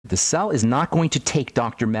The cell is not going to take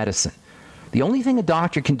doctor medicine. The only thing a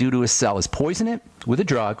doctor can do to a cell is poison it with a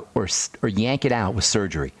drug or yank it out with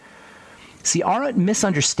surgery. See, our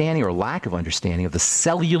misunderstanding or lack of understanding of the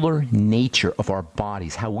cellular nature of our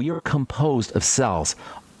bodies, how we are composed of cells,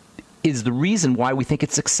 is the reason why we think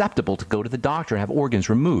it's acceptable to go to the doctor and have organs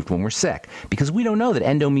removed when we're sick. Because we don't know that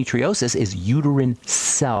endometriosis is uterine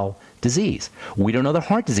cell disease. We don't know that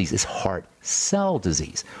heart disease is heart cell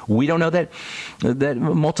disease. We don't know that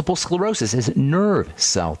multiple sclerosis is nerve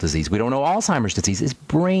cell disease. We don't know Alzheimer's disease is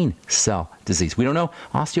brain cell disease. We don't know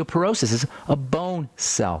osteoporosis is a bone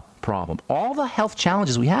cell problem. All the health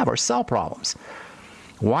challenges we have are cell problems.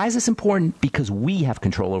 Why is this important? Because we have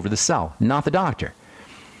control over the cell, not the doctor.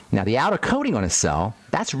 Now, the outer coating on a cell,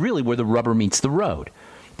 that's really where the rubber meets the road.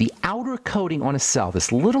 The outer coating on a cell,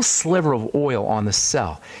 this little sliver of oil on the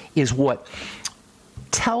cell, is what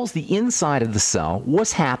tells the inside of the cell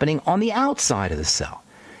what's happening on the outside of the cell.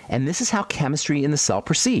 And this is how chemistry in the cell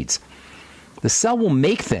proceeds. The cell will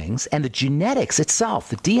make things, and the genetics itself,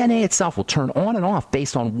 the DNA itself, will turn on and off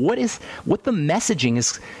based on what the messaging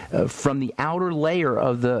is from the outer layer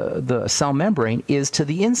of the cell membrane is to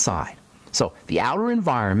the inside. So the outer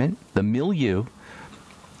environment, the milieu,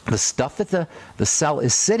 the stuff that the cell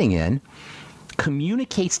is sitting in,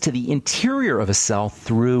 communicates to the interior of a cell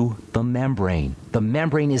through the membrane. The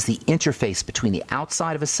membrane is the interface between the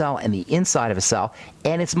outside of a cell and the inside of a cell,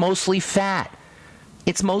 and it's mostly fat.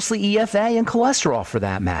 It's mostly EFA and cholesterol, for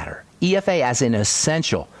that matter. EFA as an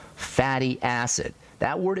essential fatty acid.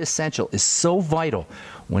 That word essential is so vital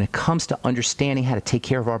when it comes to understanding how to take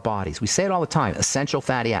care of our bodies. We say it all the time: essential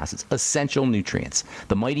fatty acids, essential nutrients,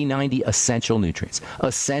 the mighty 90 essential nutrients,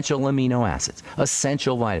 essential amino acids,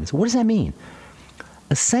 essential vitamins. What does that mean?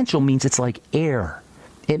 Essential means it's like air.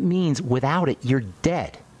 It means without it, you're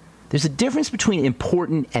dead. There's a difference between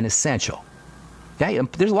important and essential. Okay?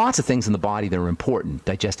 There's lots of things in the body that are important.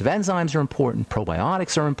 Digestive enzymes are important.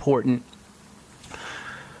 Probiotics are important.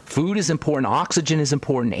 Food is important. Oxygen is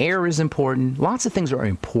important. Air is important. Lots of things are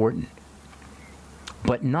important.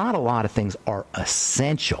 But not a lot of things are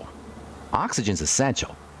essential. Oxygen's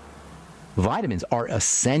essential. Vitamins are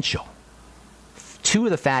essential. 2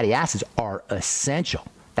 of the fatty acids are essential.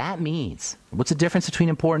 That means, what's the difference between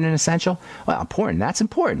important and essential? Well, important, that's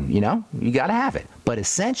important, you know? You got to have it. But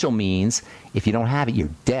essential means if you don't have it, you're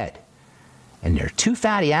dead. And there are 2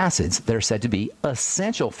 fatty acids that are said to be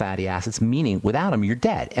essential fatty acids, meaning without them, you're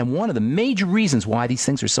dead. And one of the major reasons why these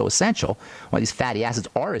things are so essential, why these fatty acids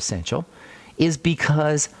are essential, is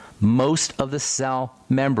because most of the cell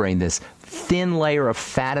membrane, this thin layer of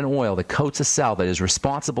fat and oil that coats a cell that is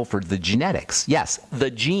responsible for the genetics. Yes,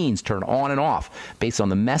 the genes turn on and off based on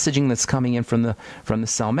the messaging that's coming in from the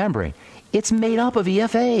cell membrane. It's made up of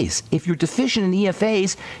EFAs. If you're deficient in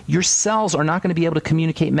EFAs, your cells are not going to be able to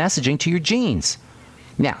communicate messaging to your genes.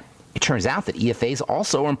 Now, it turns out that EFAs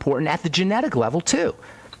also are important at the genetic level too.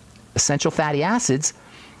 Essential fatty acids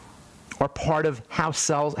are part of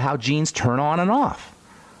how genes turn on and off.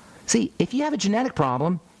 See, if you have a genetic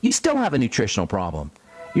problem, you still have a nutritional problem.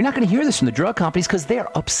 You're not going to hear this from the drug companies because they're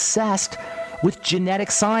obsessed with genetic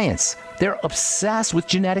science. They're obsessed with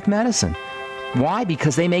genetic medicine. Why?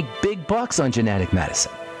 Because they make big bucks on genetic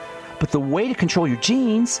medicine. But the way to control your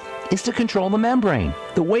genes is to control the membrane.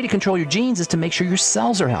 The way to control your genes is to make sure your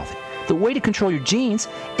cells are healthy. The way to control your genes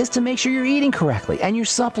is to make sure you're eating correctly and you're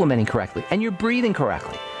supplementing correctly and you're breathing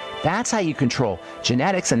correctly. That's how you control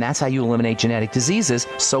genetics, and that's how you eliminate genetic diseases,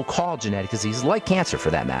 so-called genetic diseases, like cancer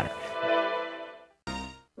for that matter.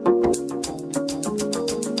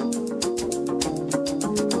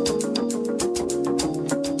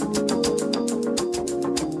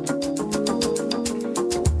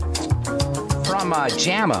 From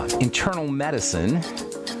JAMA Internal Medicine,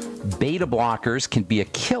 beta blockers can be a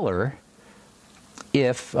killer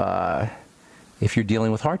if you're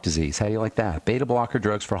dealing with heart disease. How do you like that? Beta blocker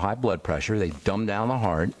drugs for high blood pressure. They dumb down the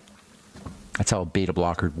heart. That's how a beta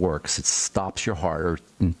blocker works. It stops your heart, or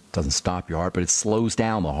it doesn't stop your heart, but it slows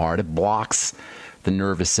down the heart. It blocks the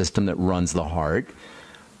nervous system that runs the heart.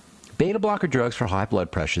 Beta blocker drugs for high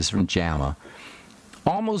blood pressures from JAMA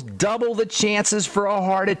almost double the chances for a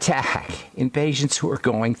heart attack in patients who are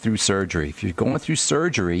going through surgery. If you're going through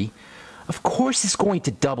surgery, of course it's going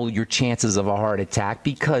to double your chances of a heart attack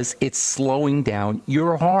because it's slowing down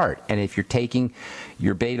your heart. And if you're taking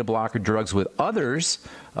your beta blocker drugs with others,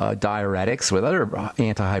 diuretics, with other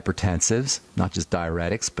antihypertensives, not just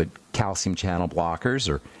diuretics, but calcium channel blockers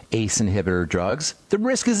or ACE inhibitor drugs, the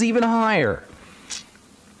risk is even higher.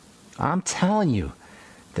 I'm telling you,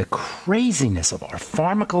 the craziness of our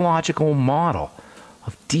pharmacological model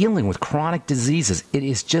of dealing with chronic diseases. It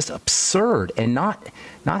is just absurd, and not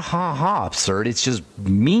ha-ha absurd. It's just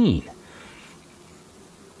mean.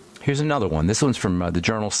 Here's another one. This one's from the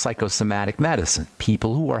journal Psychosomatic Medicine.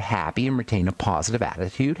 People who are happy and retain a positive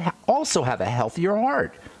attitude also have a healthier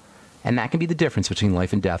heart. And that can be the difference between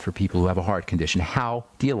life and death for people who have a heart condition. How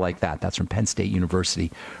do you like that? That's from Penn State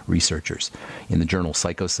University researchers in the journal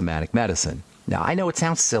Psychosomatic Medicine. Now, I know it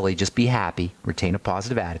sounds silly. Just be happy. Retain a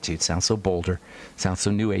positive attitude. Sounds so bolder. Sounds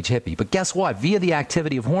so new age hippie. But guess what? Via the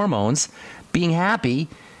activity of hormones, being happy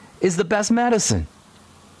is the best medicine.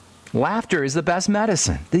 Laughter is the best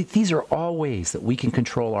medicine. These are all ways that we can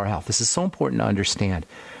control our health. This is so important to understand.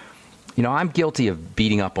 You know, I'm guilty of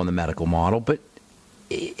beating up on the medical model, but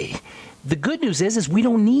the good news is we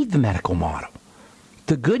don't need the medical model.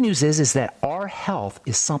 The good news is that our health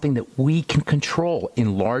is something that we can control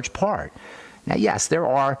in large part. Now, yes, there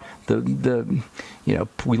are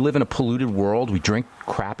we live in a polluted world. We drink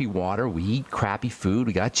crappy water. We eat crappy food.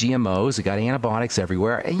 We got GMOs. We got antibiotics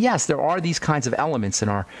everywhere. And yes, there are these kinds of elements in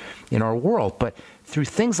our world. But through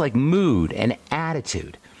things like mood and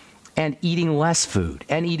attitude and eating less food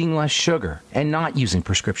and eating less sugar and not using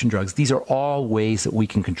prescription drugs, these are all ways that we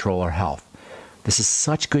can control our health. This is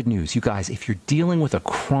such good news. You guys, if you're dealing with a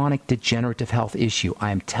chronic degenerative health issue,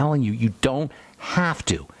 I am telling you, you don't have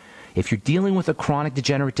to. If you're dealing with a chronic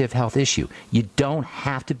degenerative health issue, you don't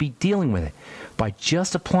have to be dealing with it. By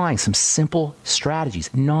just applying some simple strategies,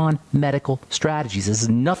 non-medical strategies. This has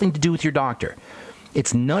nothing to do with your doctor.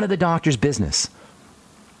 It's none of the doctor's business.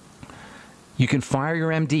 You can fire your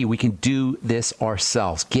MD. We can do this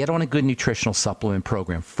ourselves. Get on a good nutritional supplement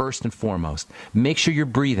program, first and foremost. Make sure you're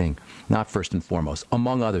breathing, not first and foremost,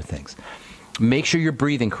 among other things. Make sure you're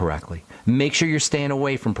breathing correctly. Make sure you're staying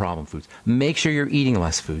away from problem foods. Make sure you're eating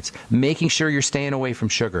less foods. Making sure you're staying away from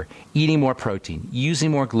sugar. Eating more protein.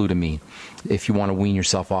 Using more glutamine if you want to wean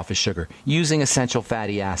yourself off of sugar. Using essential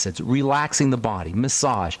fatty acids. Relaxing the body.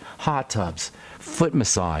 Massage. Hot tubs. Foot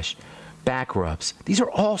massage. Back rubs. These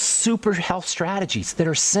are all super health strategies that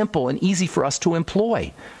are simple and easy for us to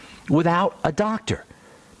employ without a doctor.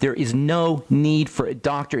 There is no need for a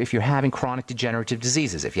doctor if you're having chronic degenerative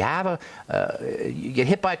diseases. If you have you get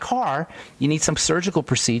hit by a car, you need some surgical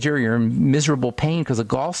procedure, you're in miserable pain because of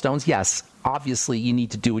gallstones, yes, obviously you need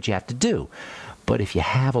to do what you have to do. But if you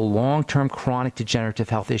have a long-term chronic degenerative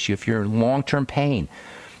health issue, if you're in long-term pain,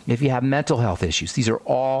 if you have mental health issues, these are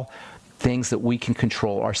all things that we can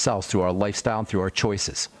control ourselves through our lifestyle and through our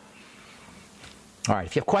choices. All right,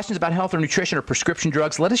 if you have questions about health or nutrition or prescription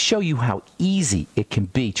drugs, let us show you how easy it can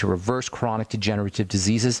be to reverse chronic degenerative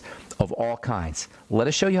diseases of all kinds. Let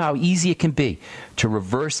us show you how easy it can be to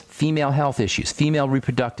reverse female health issues, female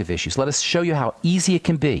reproductive issues. Let us show you how easy it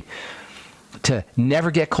can be to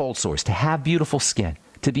never get cold sores, to have beautiful skin,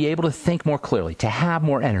 to be able to think more clearly, to have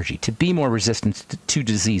more energy, to be more resistant to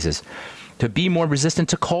diseases, to be more resistant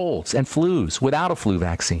to colds and flus without a flu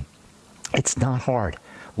vaccine. It's not hard.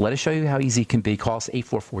 Let us show you how easy it can be. Call us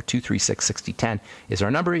 844-236-6010 is our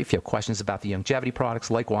number. If you have questions about the longevity products,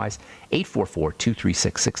 likewise,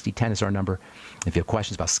 844-236-6010 is our number. If you have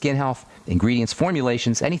questions about skin health, ingredients,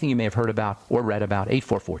 formulations, anything you may have heard about or read about,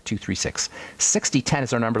 844-236-6010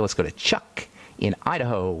 is our number. Let's go to Chuck in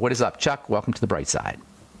Idaho. What is up, Chuck? Welcome to the bright side.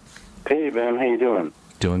 Hey, Ben. How you doing?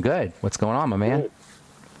 Doing good. What's going on, my man? Good.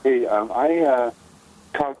 Hey, I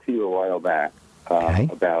talked to you a while back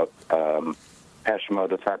about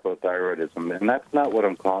Hashimoto's hypothyroidism, and that's not what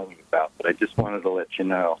I'm calling you about, but I just wanted to let you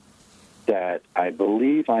know that I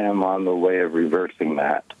believe I am on the way of reversing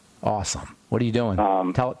that. Awesome. What are you doing?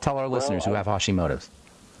 Tell our listeners who have Hashimoto's.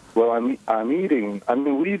 Well, I'm eating. I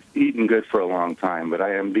mean, we've eaten good for a long time, but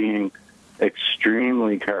I am being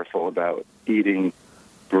extremely careful about eating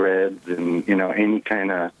breads and, any kind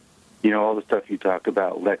of, all the stuff you talk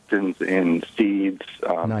about, lectins in seeds,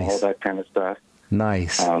 nice. All that kind of stuff.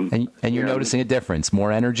 Nice. And you're noticing a difference?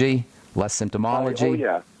 More energy? Less symptomology? Oh,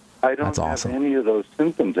 yeah. I don't have any of those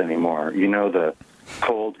symptoms anymore. The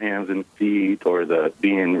cold hands and feet or the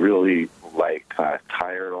being really,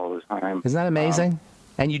 tired all the time. Isn't that amazing?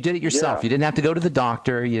 And you did it yourself. Yeah. You didn't have to go to the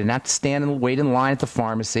doctor. You didn't have to stand and wait in line at the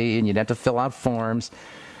pharmacy, and you didn't have to fill out forms.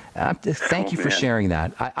 Thank you for sharing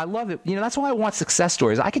that. I love it. That's why I want success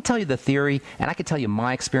stories. I could tell you the theory, and I could tell you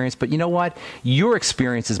my experience, but you know what? Your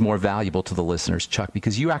experience is more valuable to the listeners, Chuck,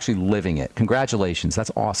 because you're actually living it. Congratulations.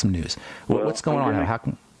 That's awesome news. What's going on? How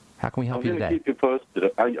can we help you today? I'm going to keep you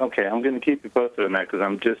posted. I'm going to keep you posted on that because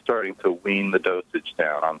I'm just starting to wean the dosage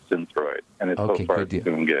down on Synthroid, and it's so far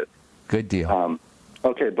doing good. Good deal.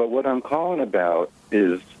 Okay, but what I'm calling about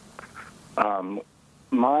is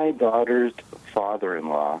my daughter's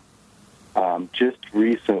father-in-law just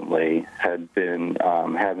recently had been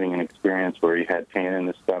having an experience where he had pain in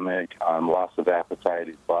his stomach, loss of appetite,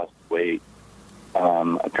 he's lost weight.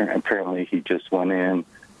 Apparently he just went in.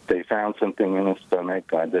 They found something in his stomach,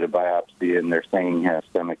 did a biopsy, and they're saying he has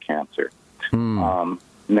stomach cancer.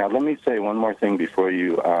 Now, let me say one more thing before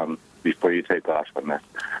you take off on this.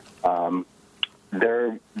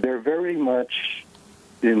 They're very much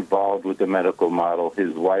involved with the medical model.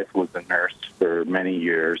 His wife was a nurse for many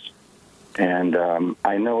years, and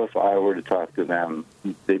I know if I were to talk to them,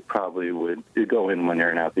 they probably would go in one ear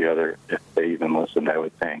and out the other if they even listened, I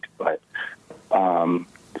would think. But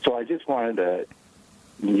so I just wanted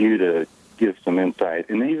you to give some insight.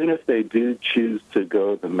 And even if they do choose to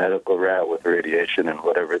go the medical route with radiation and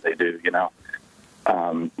whatever they do,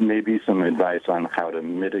 maybe some advice on how to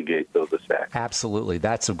mitigate those effects. Absolutely.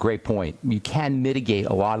 That's a great point. You can mitigate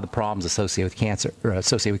a lot of the problems associated with cancer or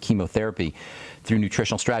associated with chemotherapy through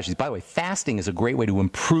nutritional strategies. By the way, fasting is a great way to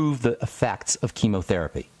improve the effects of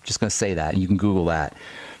chemotherapy. Just going to say that, and you can Google that.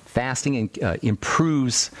 Fasting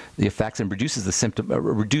improves the effects and reduces the symptom,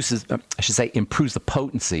 improves the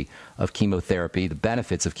potency of chemotherapy, the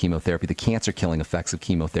benefits of chemotherapy, the cancer-killing effects of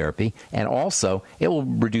chemotherapy, and also it will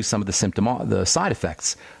reduce some of the side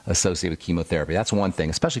effects associated with chemotherapy. That's one thing,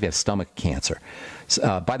 especially if you have stomach cancer.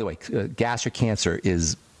 By the way, gastric cancer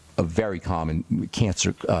is a very common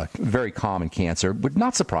cancer, but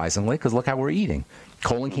not surprisingly, because look how we're eating.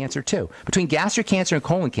 Colon cancer, too. Between gastric cancer and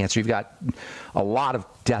colon cancer, you've got a lot of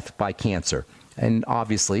death by cancer. And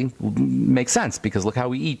obviously, makes sense, because look how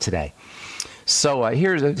we eat today. So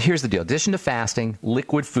here's the deal. In addition to fasting,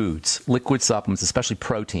 liquid foods, liquid supplements, especially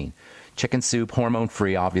protein, chicken soup,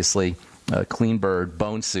 hormone-free, obviously, clean bird,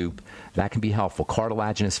 bone soup, that can be helpful.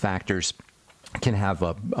 Cartilaginous factors can have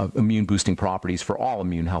immune-boosting properties for all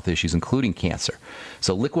immune health issues, including cancer.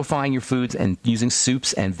 So liquefying your foods and using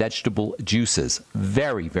soups and vegetable juices,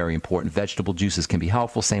 very, very important. Vegetable juices can be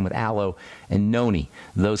helpful. Same with aloe and noni.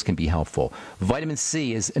 Those can be helpful. Vitamin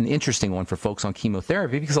C is an interesting one for folks on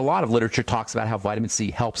chemotherapy because a lot of literature talks about how vitamin C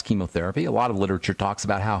helps chemotherapy. A lot of literature talks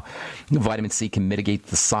about how vitamin C can mitigate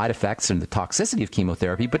the side effects and the toxicity of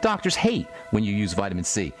chemotherapy, but doctors hate when you use vitamin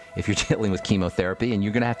C if you're dealing with chemotherapy, and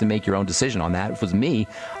you're going to have to make your own decision on that. If it was me,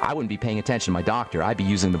 I wouldn't be paying attention to my doctor. I'd be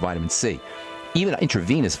using the vitamin C, even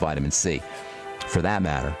intravenous vitamin C, for that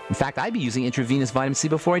matter. In fact, I'd be using intravenous vitamin C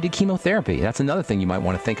before I did chemotherapy. That's another thing you might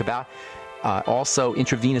want to think about. Also,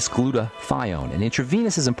 intravenous glutathione. And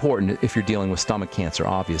intravenous is important if you're dealing with stomach cancer,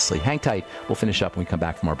 obviously. Hang tight. We'll finish up when we come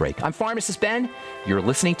back from our break. I'm Pharmacist Ben. You're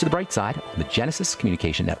listening to The Bright Side on the Genesis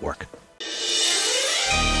Communication Network.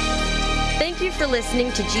 Thank you for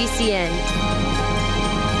listening to GCN.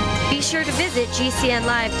 Be sure to visit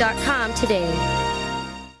GCNlive.com today.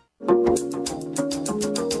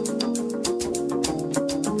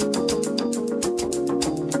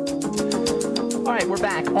 All right, we're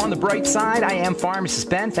back on The Bright Side. I am Pharmacist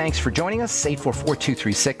Ben. Thanks for joining us.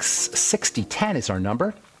 844-236-6010 is our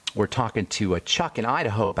number. We're talking to Chuck in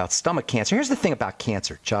Idaho about stomach cancer. Here's the thing about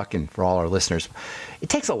cancer, Chuck, and for all our listeners. It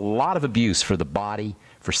takes a lot of abuse for the body,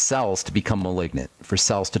 for cells to become malignant, for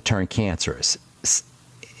cells to turn cancerous.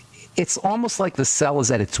 It's almost like the cell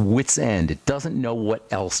is at its wit's end. It doesn't know what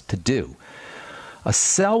else to do. A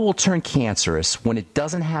cell will turn cancerous when it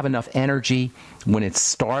doesn't have enough energy, when it's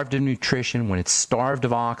starved of nutrition, when it's starved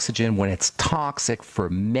of oxygen, when it's toxic for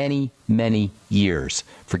many, many years,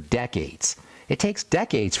 for decades. It takes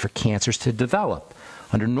decades for cancers to develop.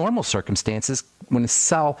 Under normal circumstances, when a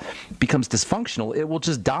cell becomes dysfunctional, it will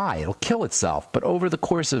just die. It'll kill itself. But over the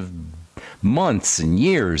course of months and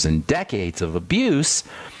years and decades of abuse,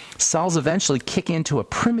 cells eventually kick into a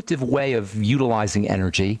primitive way of utilizing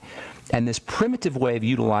energy. And this primitive way of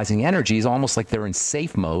utilizing energy is almost like they're in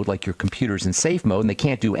safe mode, like your computer's in safe mode, and they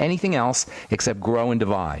can't do anything else except grow and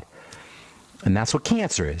divide. And that's what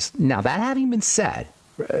cancer is. Now, that having been said,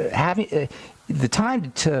 the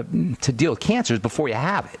time to deal with cancer is before you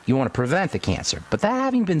have it. You want to prevent the cancer. But that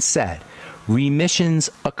having been said,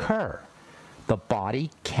 remissions occur. The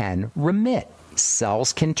body can remit.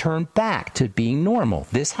 Cells can turn back to being normal.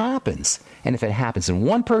 This happens. And if it happens in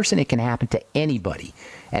one person, it can happen to anybody.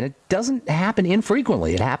 And it doesn't happen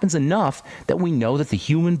infrequently. It happens enough that we know that the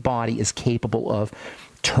human body is capable of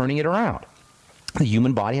turning it around. The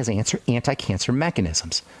human body has anti-cancer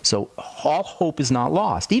mechanisms. So all hope is not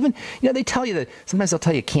lost. Even, they tell you that, sometimes they'll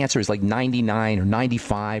tell you cancer is like 99 or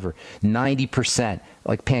 95 or 90%,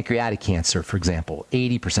 like pancreatic cancer, for example.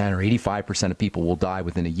 80% or 85% of people will die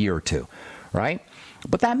within a year or two, right?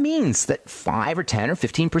 But that means that 5 or 10 or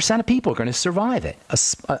 15% of people are going to survive it. A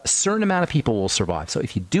certain amount of people will survive. So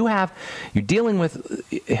if you're dealing with,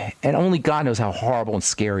 and only God knows how horrible and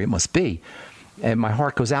scary it must be. And my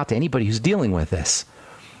heart goes out to anybody who's dealing with this.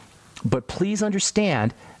 But please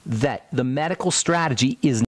understand that the medical strategy is